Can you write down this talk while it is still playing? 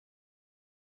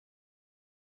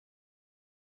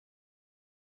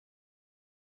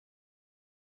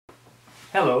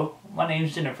Hello, my name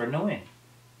is Jennifer Nguyen.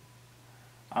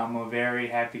 I'm a very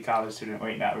happy college student.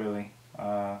 Wait, not really.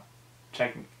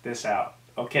 Check this out.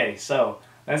 Okay, so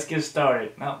let's get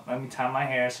started. Now, let me tie my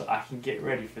hair so I can get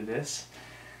ready for this.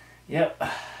 Yep,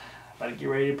 about to get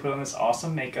ready to put on this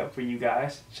awesome makeup for you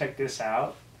guys. Check this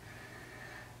out.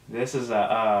 This is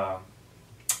a,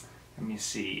 let me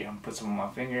see. I'm gonna put some on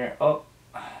my finger. Oh,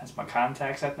 that's my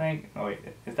contacts, I think. Oh, wait,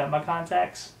 is that my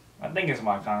contacts? I think it's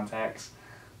my contacts.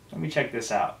 Let me check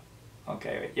this out.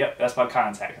 Okay, wait, yep, that's my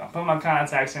contacts. I'll put my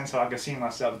contacts in so I can see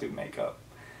myself do makeup.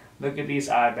 Look at these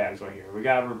eye bags right here. We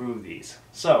gotta remove these.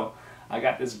 So, I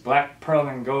got this black pearl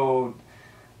and gold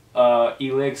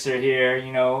elixir here.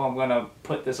 You know, I'm gonna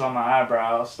put this on my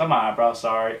eyebrows. Not my eyebrows,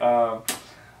 sorry.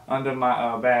 Under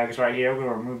my bags right here. We're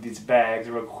gonna remove these bags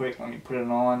real quick. Let me put it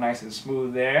on nice and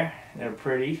smooth there. They're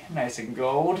pretty, nice and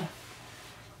gold.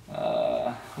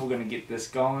 We're gonna get this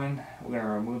going. We're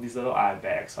gonna remove these little eye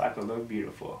bags so I can look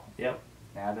beautiful. Yep,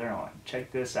 now they're on.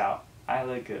 Check this out. I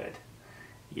look good.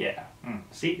 Yeah.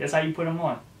 See, that's how you put them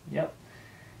on. Yep.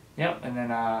 Yep, and then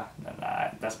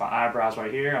that's my eyebrows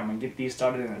right here. I'm gonna get these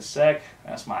started in a sec.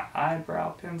 That's my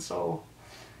eyebrow pencil.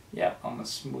 Yep, I'm gonna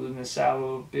smoothen this out a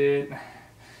little bit. I'm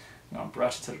gonna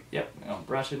brush it I'm gonna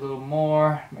brush it a little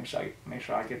more. Make sure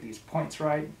I get these points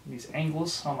right, these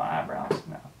angles on my eyebrows.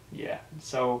 Now, yeah.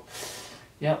 So,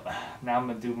 yep. Now I'm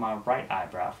gonna do my right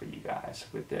eyebrow for you guys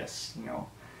with this. You know,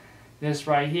 this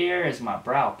right here is my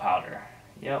brow powder.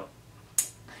 Yep.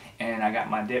 And I got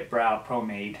my DIPBROW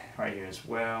Pomade right here as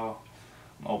well.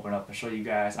 I'm gonna open up and show you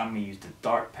guys. I'm gonna use the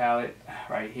dark palette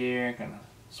right here. Gonna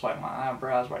swipe my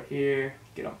eyebrows right here.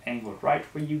 Get them angled right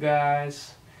for you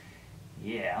guys.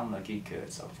 Yeah, I'm looking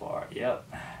good so far.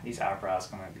 Yep, these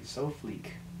eyebrows are gonna be so fleek.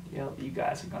 Yep, you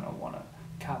guys are gonna wanna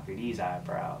copy these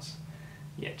eyebrows.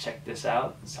 Yeah, check this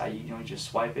out. This is how you just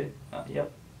swipe it.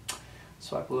 Yep,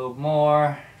 swipe a little more.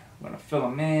 I'm gonna fill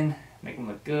them in, make them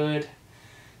look good.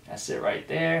 That's it right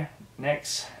there.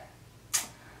 Next,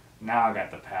 now I got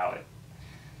the palette.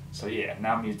 So yeah,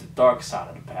 now I'm gonna use the dark side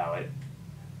of the palette,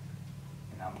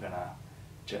 and I'm gonna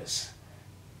just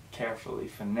carefully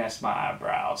finesse my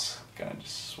eyebrows. Gonna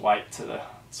just swipe to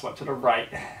the right,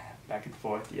 back and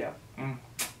forth. Yep.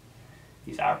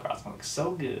 These eyebrows gonna look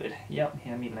so good. Yep.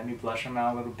 Let me blush them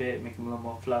out a little bit, make them a little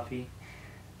more fluffy,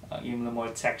 give them a little more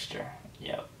texture.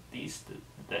 Yep.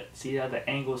 See how the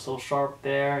angle is so sharp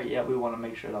there? Yeah, we want to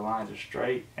make sure the lines are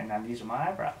straight. And now these are my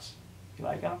eyebrows. You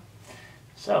like them?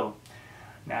 So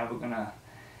now we're gonna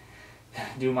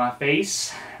do my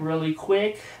face really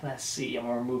quick. Let's see, I'm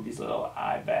gonna remove these little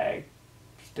eye bag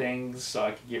things so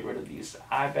I can get rid of these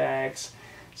eye bags.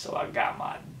 So I got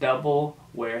my double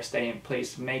wear stay in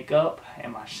place makeup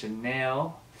and my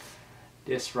Chanel.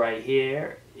 This right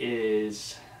here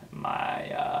is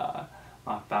my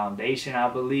my foundation, I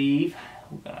believe.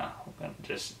 We're gonna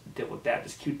just double dab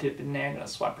this Q-tip in there. Gonna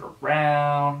swipe it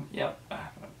around. Yep, I'm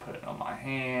gonna put it on my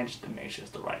hand just to make sure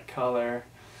it's the right color.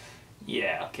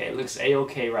 Yeah, okay, it looks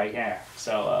a-okay right here.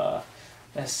 So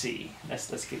let's see,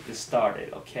 let's get this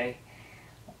started. Okay,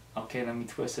 let me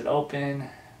twist it open.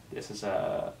 This is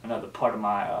another part of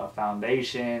my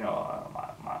foundation or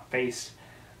my face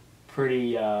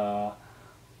pretty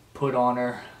put on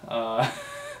her.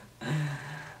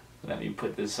 Let me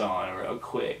put this on real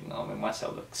quick. I'll make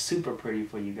myself look super pretty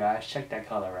for you guys. Check that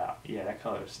color out. Yeah, that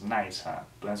color is nice, huh?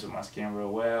 Blends with my skin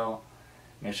real well.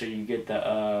 Make sure you get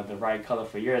the right color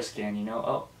for your skin, you know.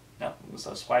 Oh, no,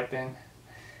 so swiping.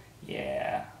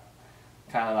 Yeah,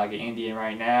 kind of like an Indian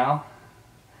right now.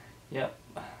 Yep,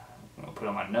 I'm gonna put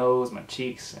on my nose, my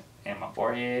cheeks, and my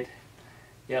forehead.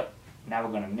 Yep, now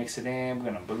we're gonna mix it in. We're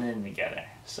gonna blend it in together.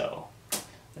 So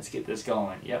let's get this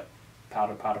going. Yep,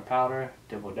 powder, powder, powder,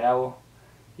 dibble dabble.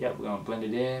 Yep, we're gonna blend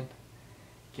it in.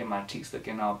 Get my cheeks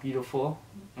looking all beautiful.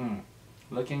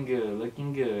 Looking good,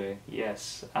 looking good.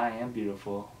 Yes, I am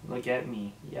beautiful. Look at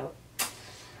me. Yep.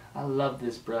 I love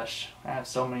this brush. I have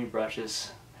so many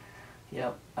brushes.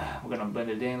 Yep. We're gonna blend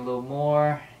it in a little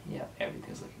more. Yep,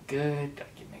 everything's looking good. Gotta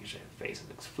make sure the face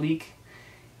looks fleek.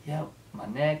 Yep, my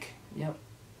neck. Yep.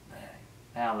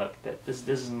 Now look, this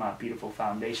is my beautiful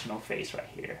foundational face right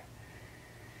here.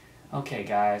 Okay,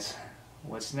 guys.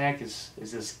 What's next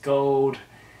is this gold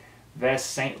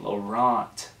Vest Saint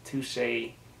Laurent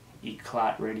TOUCHE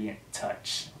ÉCLAT Radiant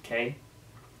Touch. Okay,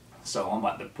 so I'm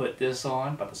about to put this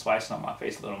on, about to spice on my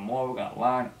face a little more. We're gonna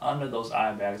line under those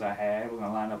eye bags I had. We're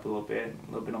gonna line up a little bit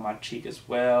on my cheek as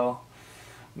well.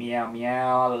 Meow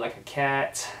meow, I look like a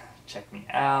cat. Check me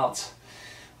out.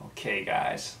 Okay,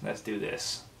 guys, let's do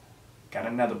this. Got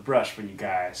another brush for you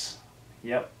guys.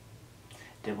 Yep,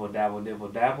 dibble dabble, dibble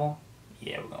dabble.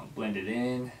 Yeah, we're gonna blend it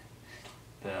in,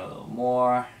 put a little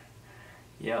more.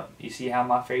 Yep, you see how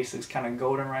my face looks kind of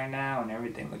golden right now and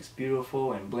everything looks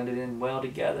beautiful and blended in well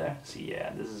together? So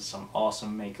yeah, this is some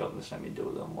awesome makeup. Let's let me do a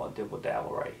little more dibble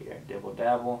dabble right here. Dibble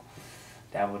dabble,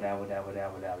 dabble dabble dabble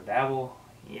dabble dabble dabble.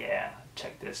 Yeah,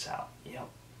 check this out. Yep,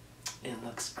 it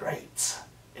looks great.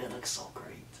 It looks so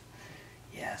great.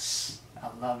 Yes, I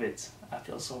love it. I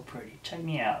feel so pretty. Check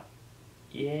me out.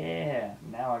 Yeah,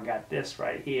 now I got this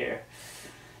right here.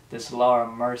 This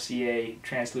Laurent Mercier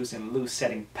translucent loose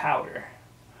setting powder.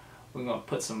 We're gonna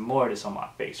put some more of this on my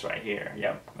face right here.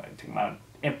 Yep, I'm gonna take my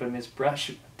infamous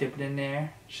brush, dip it in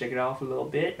there, shake it off a little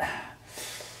bit.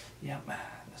 Yep,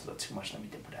 that's a little too much. Let me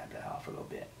dip that off a little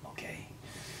bit. Okay,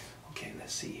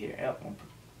 let's see here. Yep, I'm gonna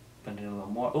blend it in a little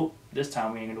more. Oh, this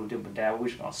time we ain't gonna do dip dab. We're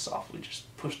just gonna softly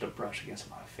just push the brush against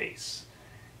my face.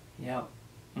 Yep.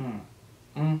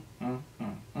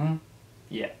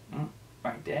 Yeah.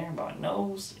 Right there by my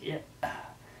nose. Yeah.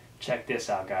 Check this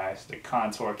out, guys. The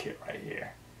contour kit right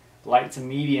here. Light to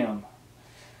medium.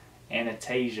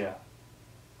 Anastasia.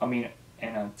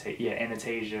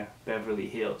 Anastasia Beverly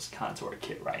Hills contour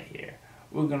kit right here.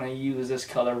 We're gonna use this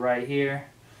color right here.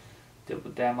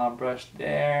 Dip down my brush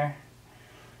there.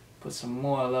 Put some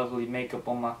more lovely makeup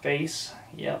on my face.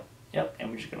 Yep.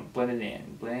 And we're just gonna blend it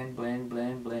in. Blend.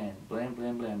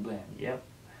 Yep.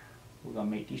 We're gonna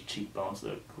make these cheekbones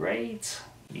look great.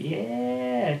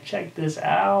 Yeah, check this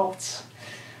out.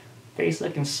 Face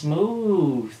looking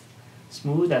smooth.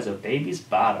 Smooth as a baby's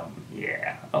bottom.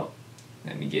 Yeah. Oh,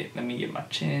 let me get my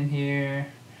chin here.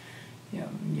 Yep,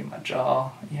 let me get my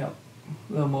jaw. Yep.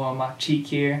 A little more on my cheek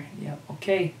here. Yep.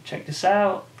 Okay, check this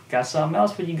out. Got something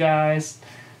else for you guys.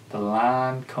 The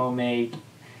Lancôme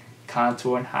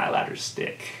contour and highlighter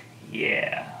stick.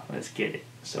 Yeah, let's get it.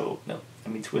 So, let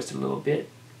me twist it a little bit.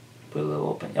 Put a little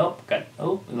open.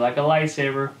 Like a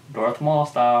lightsaber, Darth Maul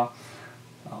style.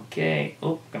 Okay.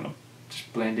 Gonna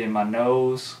just blend in my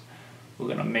nose. We're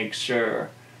gonna make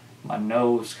sure my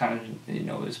nose kind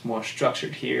of, is more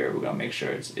structured here. We're gonna make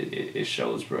sure it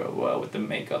shows real well with the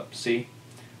makeup. See?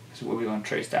 This is where we're gonna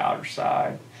trace the outer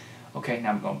side. Okay,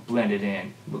 now I'm gonna blend it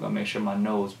in. We're gonna make sure my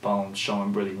nose bone's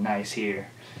showing really nice here.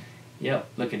 Yep.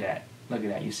 Look at that. Look at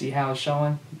that. You see how it's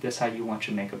showing? That's how you want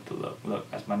your makeup to look.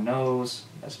 Look, that's my nose.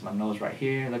 That's my nose right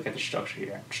here. Look at the structure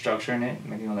here. I'm structuring it,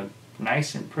 making it look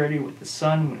nice and pretty with the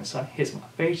sun. When the sun hits my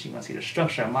face, you're going to see the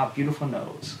structure of my beautiful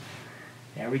nose.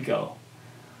 There we go.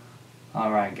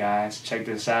 Alright, guys. Check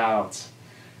this out.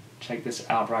 Check this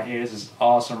out right here. This is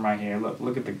awesome right here.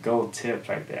 Look at the gold tips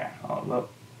right there. Oh, look.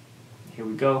 Here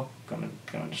we go. Gonna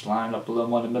just line up a little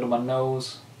more in the middle of my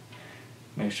nose.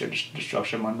 Make sure the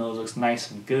structure of my nose looks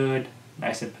nice and good.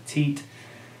 Nice and petite.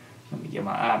 Let me get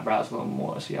my eyebrows a little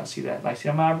more so y'all see that. Like, see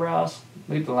my eyebrows?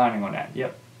 Look at the lining on that.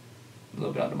 Yep. A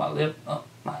little bit under my lip.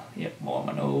 Yep. More on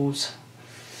my nose.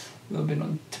 A little bit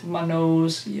on the tip of my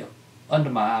nose. Yep. Under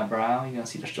my eyebrow. You're going to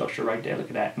see the structure right there.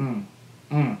 Look at that.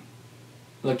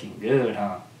 Looking good,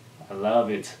 huh? I love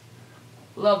it.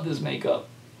 Love this makeup.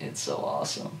 It's so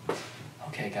awesome.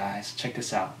 Okay, guys. Check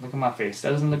this out. Look at my face.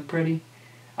 Doesn't it look pretty?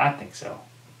 I think so.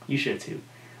 You should too.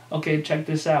 Okay, check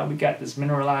this out. We got this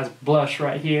Mineralize Blush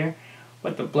right here.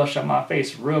 Put the blush on my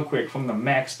face real quick from the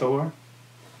MAC store.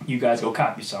 You guys go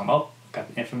copy some. Oh, got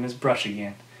the infamous brush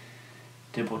again.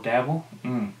 Dibble dabble.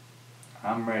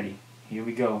 I'm ready. Here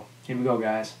we go. Here we go,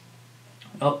 guys.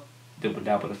 Oh, dibble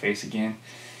dabble the face again.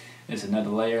 There's another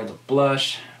layer of the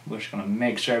blush. We're just going to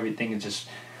make sure everything is just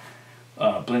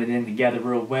blended in together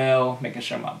real well. Making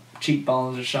sure my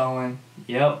cheekbones are showing.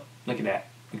 Yep. Look at that.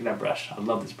 Look at that brush. I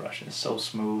love this brush. It's so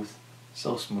smooth.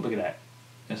 So smooth. Look at that.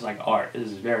 It's like art. This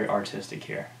is very artistic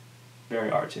here.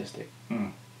 Very artistic.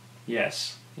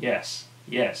 Yes. Yes.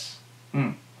 Yes.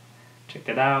 Check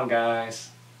that out, guys.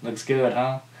 Looks good,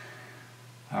 huh?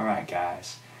 Alright,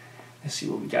 guys. Let's see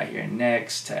what we got here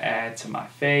next to add to my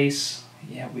face.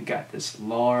 Yeah, we got this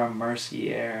Laurent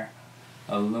Mercier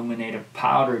Illuminator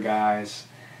powder, guys.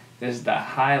 This is the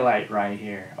highlight right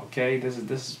here, okay? This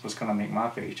is what's gonna make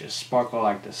my face just sparkle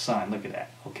like the sun. Look at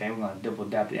that, okay? We're gonna dibble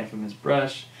dab the infamous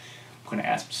brush. I'm gonna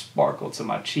add some sparkle to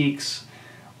my cheeks,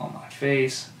 on my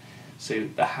face. So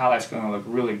the highlight's gonna look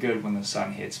really good when the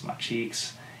sun hits my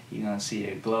cheeks. You're gonna see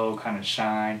it glow, kind of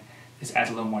shine. This adds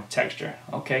a little more texture.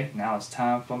 Okay, now it's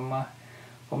time for my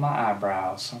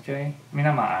eyebrows, okay? I mean,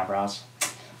 not my eyebrows,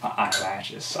 my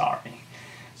eyelashes, sorry.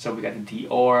 So we got the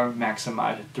Dior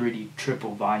Maximizer 3D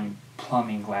Triple Volume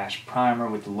Plumbing Lash Primer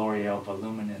with the L'Oreal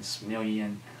Voluminous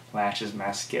Million Lashes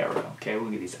Mascara. Okay, we're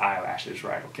gonna get these eyelashes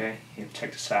right, okay? Here,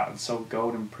 check this out. It's so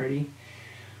golden pretty.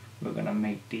 We're gonna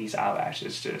make these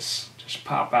eyelashes just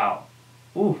pop out.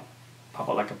 Ooh, pop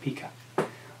out like a peacock.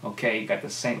 Okay, you got the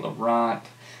Saint Laurent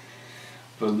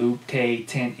Volupté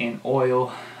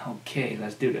Tint-In-Oil. Okay,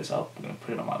 let's do this. I'm gonna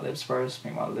put it on my lips first.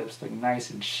 Make my lips look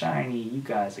nice and shiny. You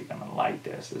guys are gonna like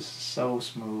this. This is so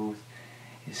smooth.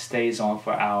 It stays on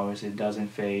for hours. It doesn't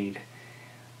fade.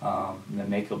 The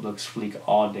makeup looks sleek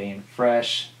all day and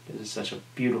fresh. This is such a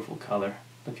beautiful color.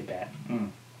 Look at that.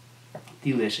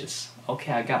 Delicious.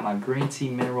 Okay, I got my green tea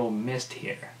mineral mist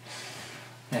here.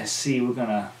 Let's see. We're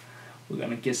gonna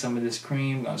get some of this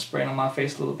cream. We're gonna spray it on my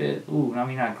face a little bit. Ooh, I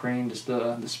mean not cream, just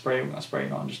the spray. We're gonna spray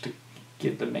it on just to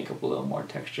give the makeup a little more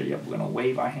texture. Yep, we're gonna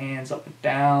wave our hands up and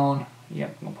down.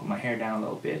 Yep, I'm gonna put my hair down a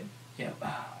little bit. Yep,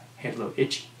 hair's a little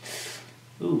itchy.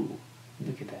 Ooh,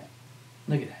 look at that.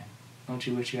 Look at that. Don't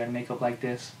you wish you had makeup like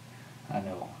this? I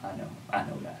know,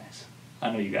 guys.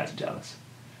 I know you guys are jealous.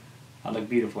 I look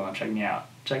beautiful. Now check me out.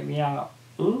 Check me out.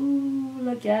 Ooh,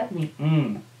 look at me.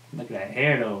 Look at that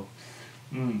hair though.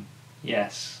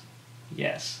 Yes.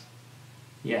 Yes.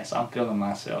 Yes, I'm feeling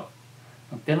myself.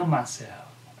 I'm feeling myself.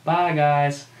 Bye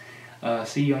guys.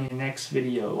 See you on your next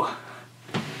video.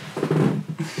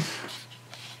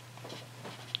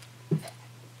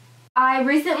 I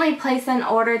recently placed an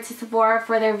order to Sephora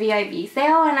for their VIB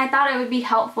sale, and I thought it would be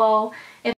helpful if